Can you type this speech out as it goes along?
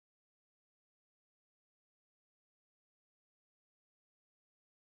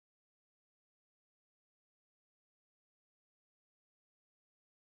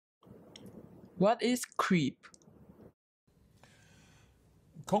What is creep?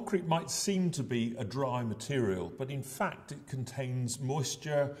 Concrete might seem to be a dry material, but in fact it contains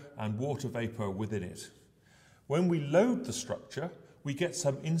moisture and water vapour within it. When we load the structure, we get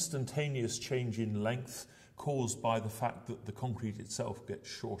some instantaneous change in length caused by the fact that the concrete itself gets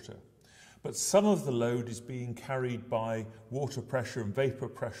shorter. But some of the load is being carried by water pressure and vapour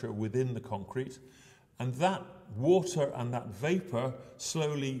pressure within the concrete, and that water and that vapour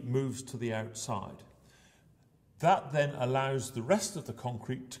slowly moves to the outside. That then allows the rest of the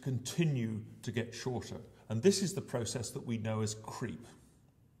concrete to continue to get shorter, and this is the process that we know as creep.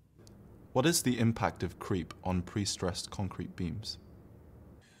 What is the impact of creep on pre-stressed concrete beams?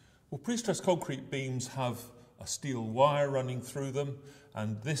 Well, pre-stressed concrete beams have a steel wire running through them,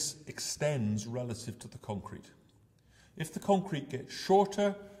 and this extends relative to the concrete. If the concrete gets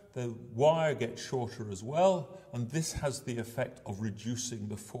shorter, the wire gets shorter as well, and this has the effect of reducing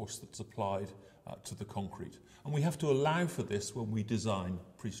the force that's applied to the concrete. And we have to allow for this when we design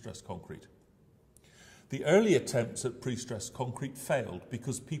pre-stressed concrete. The early attempts at pre-stressed concrete failed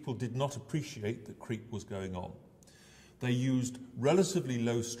because people did not appreciate that creep was going on. They used relatively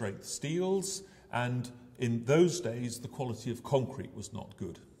low strength steels, and in those days the quality of concrete was not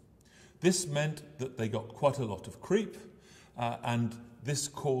good. This meant that they got quite a lot of creep, and this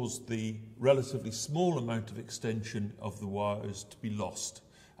caused the relatively small amount of extension of the wires to be lost,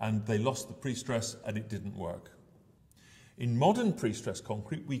 and they lost the pre-stress and it didn't work. In modern pre-stressed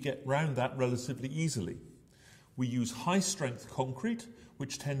concrete, we get round that relatively easily. We use high-strength concrete,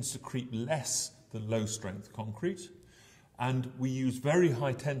 which tends to creep less than low-strength concrete, and we use very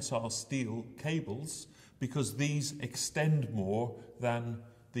high-tensile steel cables because these extend more than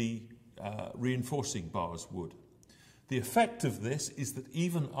the reinforcing bars would. The effect of this is that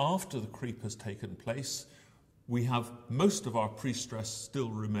even after the creep has taken place, we have most of our pre-stress still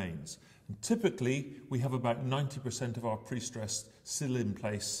remains. And typically, we have about 90% of our pre-stress still in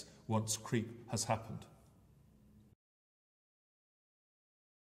place once creep has happened.